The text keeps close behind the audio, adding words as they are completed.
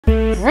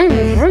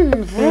vroom,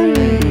 vroom, vroom.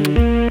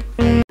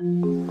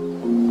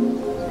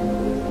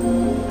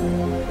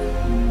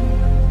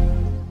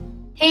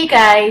 Hey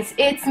guys,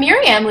 it's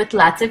Miriam with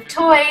lots of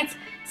toys.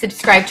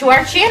 Subscribe to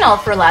our channel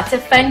for lots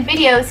of fun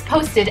videos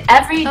posted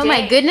every day. Oh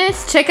my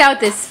goodness, check out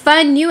this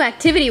fun new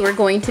activity we're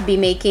going to be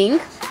making.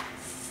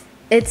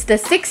 It's the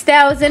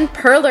 6,000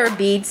 Perler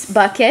Beads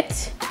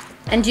bucket,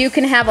 and you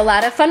can have a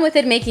lot of fun with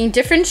it making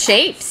different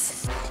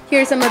shapes.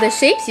 Here's some of the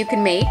shapes you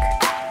can make.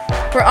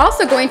 We're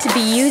also going to be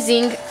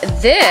using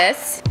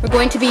this. We're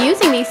going to be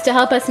using these to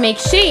help us make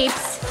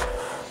shapes.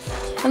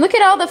 And look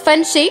at all the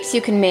fun shapes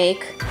you can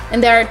make.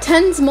 And there are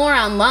tons more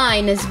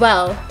online as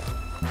well.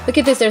 Look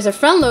at this, there's a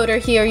front loader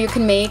here you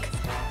can make.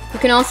 You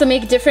can also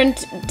make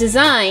different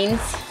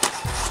designs.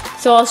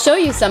 So I'll show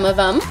you some of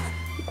them.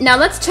 Now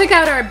let's check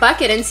out our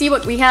bucket and see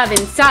what we have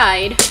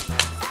inside.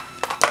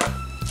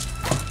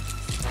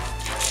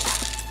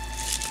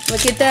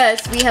 Look at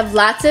this, we have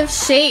lots of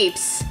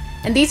shapes.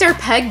 And these are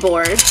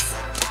pegboards.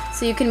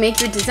 So you can make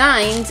your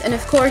designs, and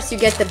of course you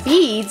get the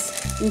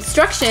beads,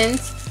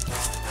 instructions,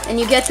 and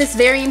you get this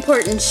very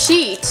important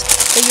sheet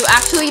that you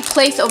actually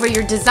place over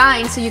your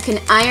design so you can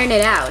iron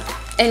it out.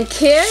 And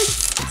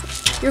kids,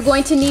 you're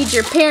going to need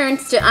your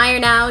parents to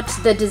iron out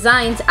the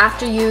designs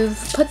after you've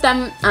put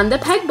them on the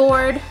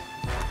pegboard.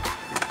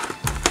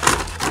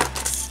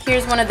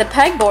 Here's one of the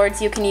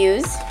pegboards you can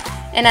use.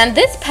 And on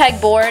this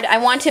pegboard, I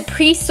want to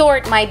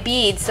pre-sort my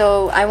beads,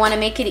 so I want to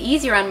make it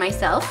easier on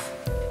myself.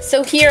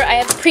 So here I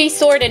have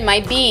pre-sorted my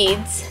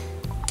beads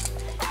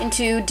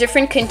into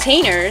different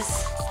containers.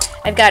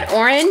 I've got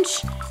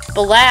orange,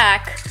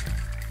 black,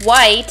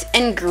 white,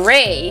 and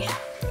gray.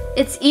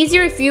 It's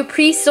easier if you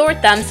pre-sort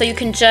them so you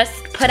can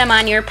just put them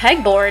on your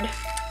pegboard.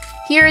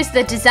 Here is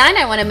the design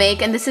I want to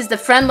make, and this is the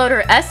front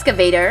loader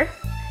excavator.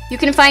 You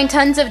can find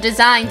tons of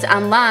designs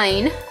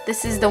online.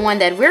 This is the one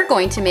that we're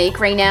going to make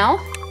right now.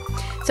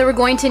 So we're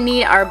going to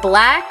need our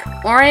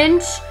black,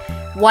 orange,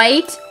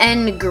 white,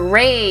 and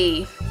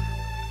gray.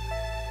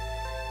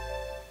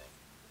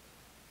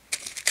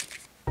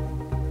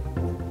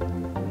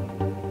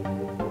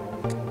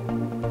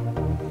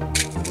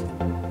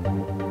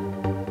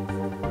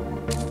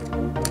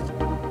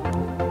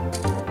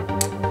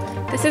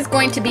 This is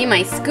going to be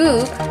my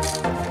scoop.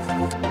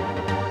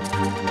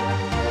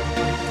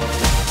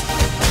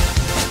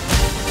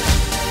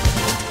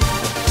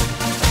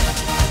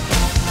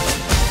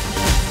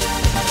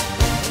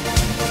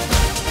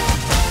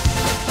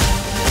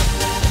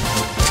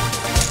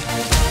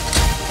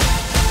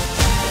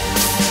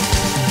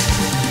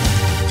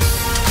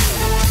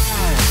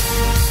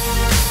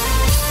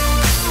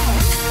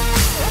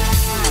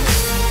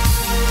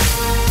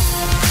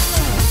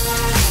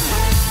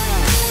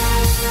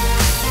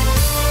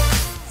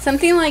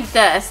 Something like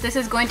this. This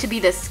is going to be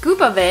the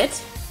scoop of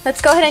it.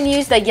 Let's go ahead and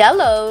use the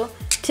yellow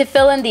to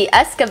fill in the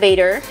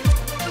excavator.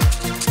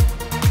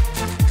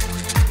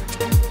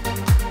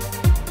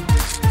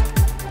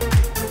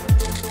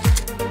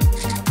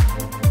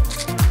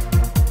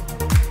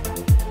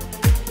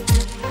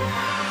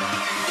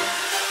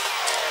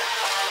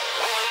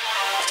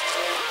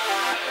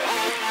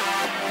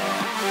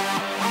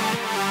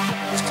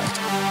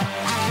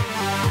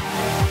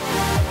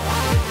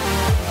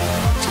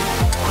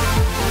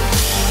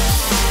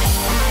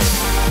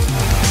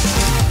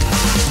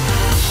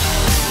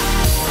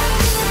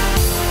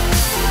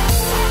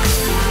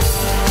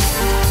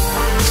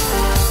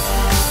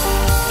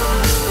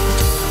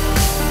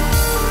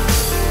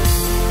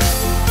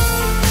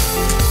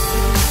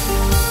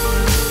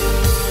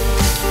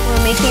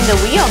 Making the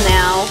wheel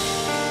now.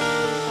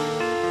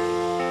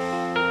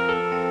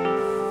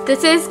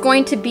 This is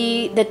going to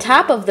be the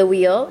top of the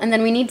wheel, and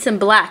then we need some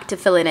black to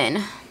fill it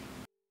in.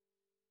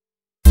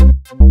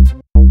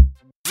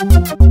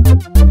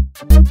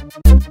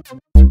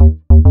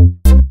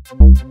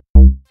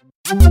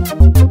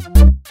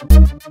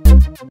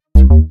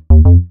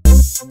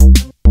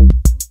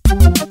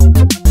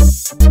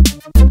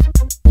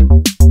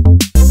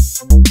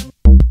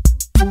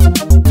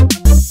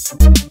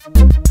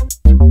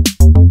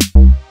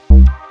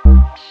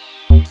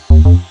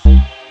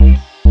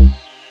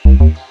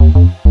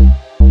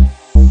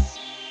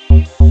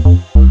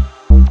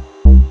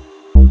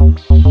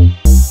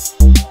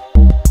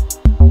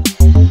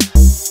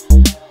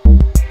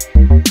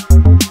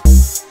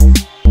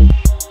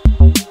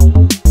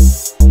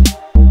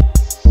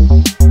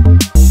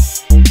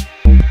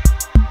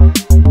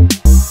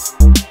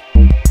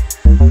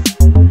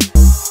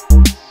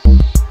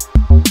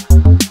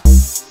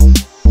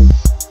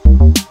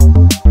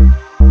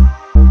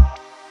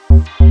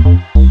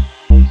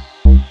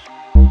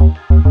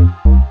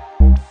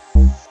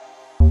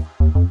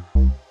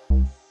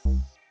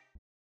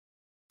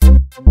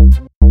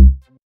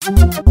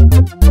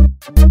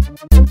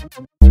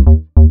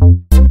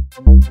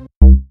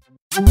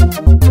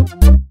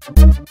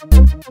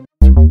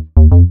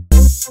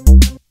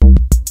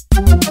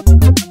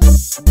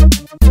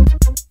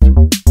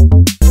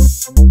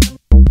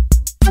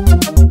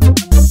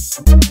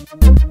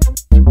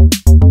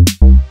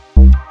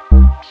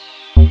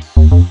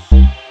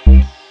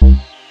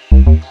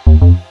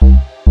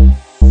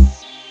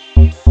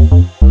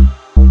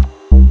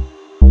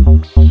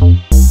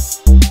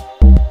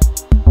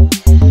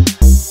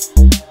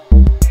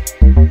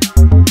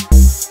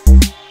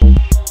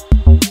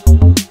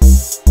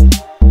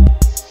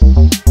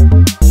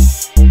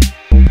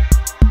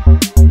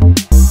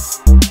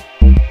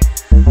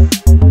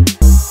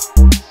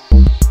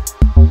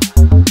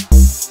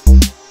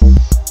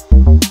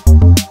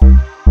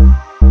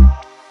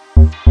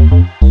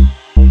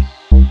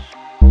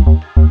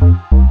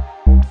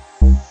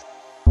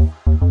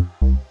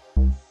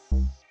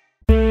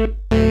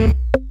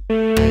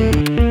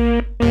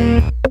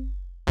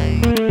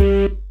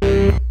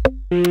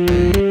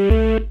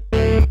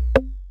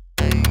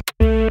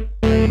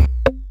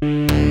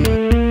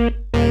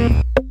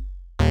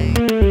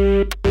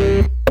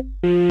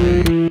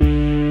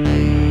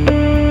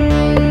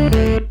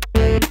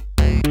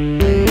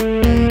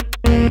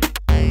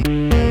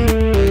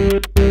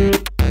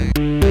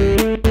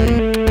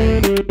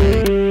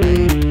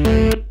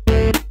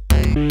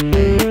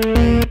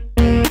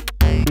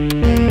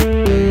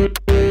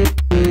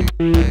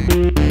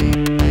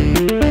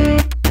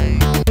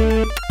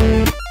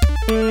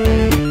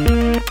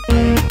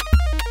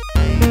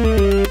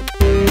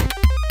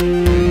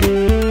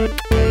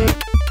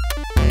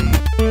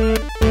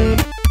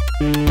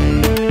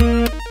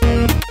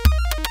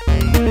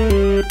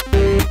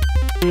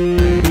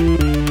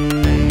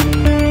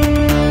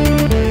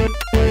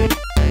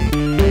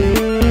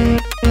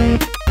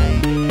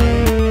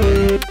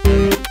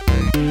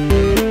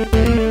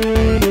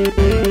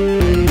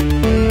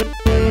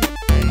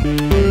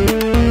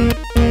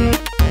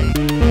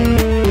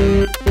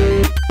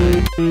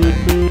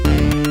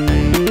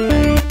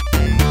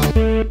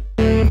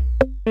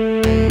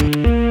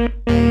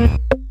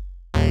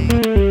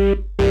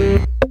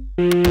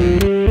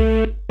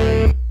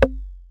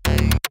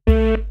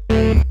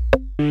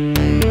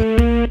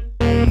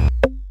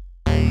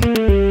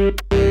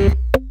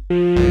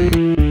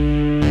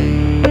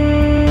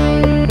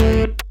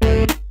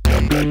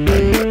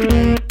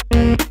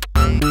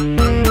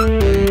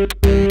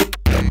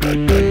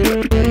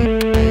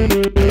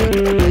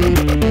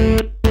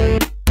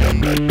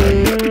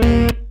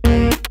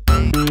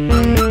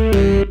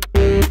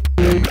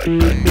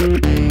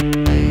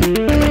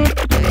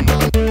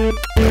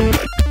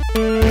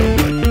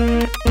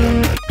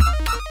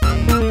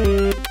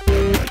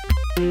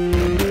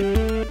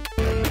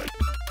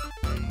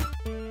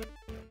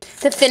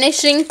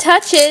 finishing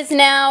touches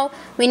now.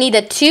 We need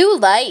the 2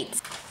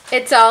 lights.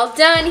 It's all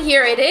done.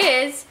 Here it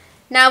is.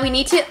 Now we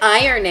need to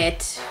iron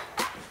it.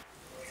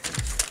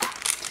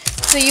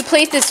 So you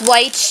place this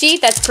white sheet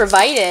that's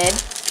provided.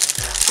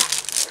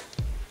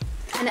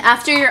 And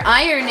after your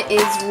iron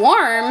is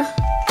warm,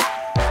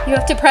 you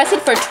have to press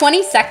it for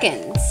 20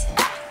 seconds.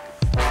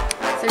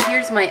 So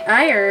here's my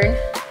iron.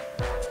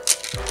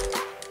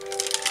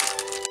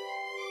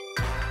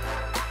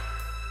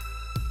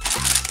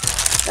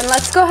 And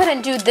let's go ahead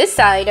and do this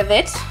side of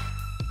it.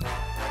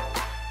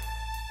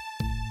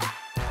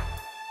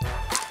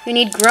 You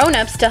need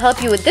grown-ups to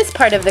help you with this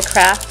part of the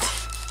craft.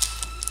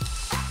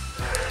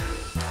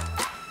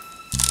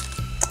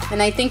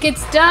 And I think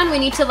it's done. We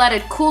need to let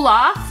it cool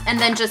off and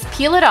then just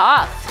peel it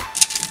off.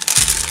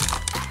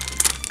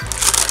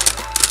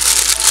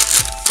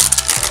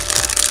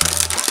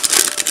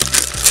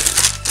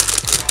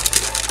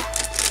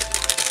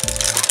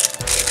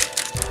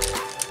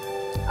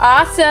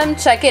 Awesome,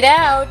 check it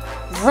out.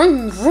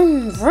 Vroom,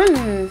 vroom,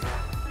 vroom.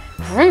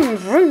 Vroom,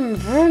 vroom,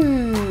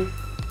 vroom.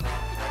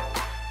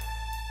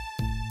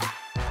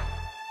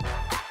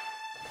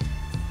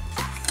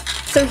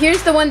 So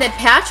here's the one that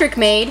Patrick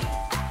made,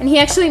 and he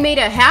actually made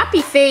a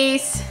happy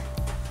face.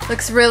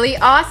 Looks really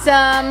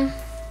awesome.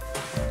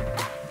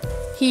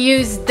 He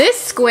used this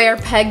square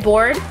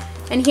pegboard,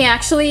 and he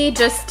actually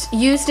just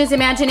used his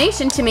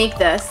imagination to make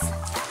this.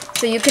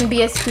 So you can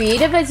be as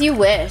creative as you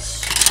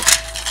wish.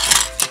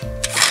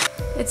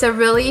 It's a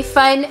really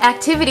fun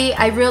activity.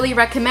 I really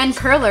recommend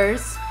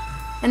Perlers.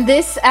 And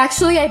this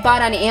actually I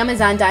bought on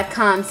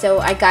Amazon.com, so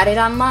I got it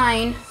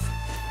online.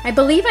 I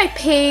believe I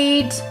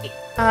paid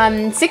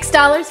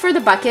 $6 for the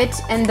bucket,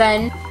 and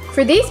then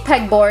for these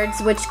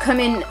pegboards, which come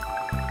in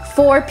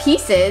 4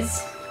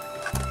 pieces,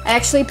 I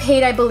actually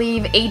paid, I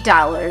believe,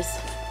 $8.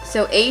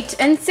 So $8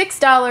 and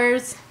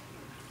 $6.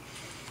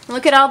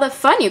 Look at all the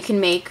fun you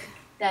can make.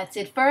 That's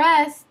it for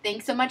us.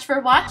 Thanks so much for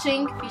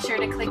watching. Be sure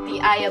to click the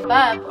I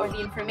above or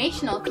the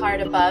informational card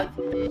above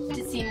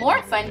to see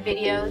more fun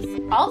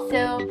videos.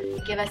 Also,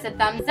 give us a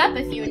thumbs up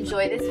if you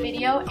enjoy this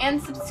video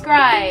and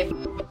subscribe.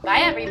 Bye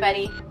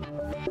everybody.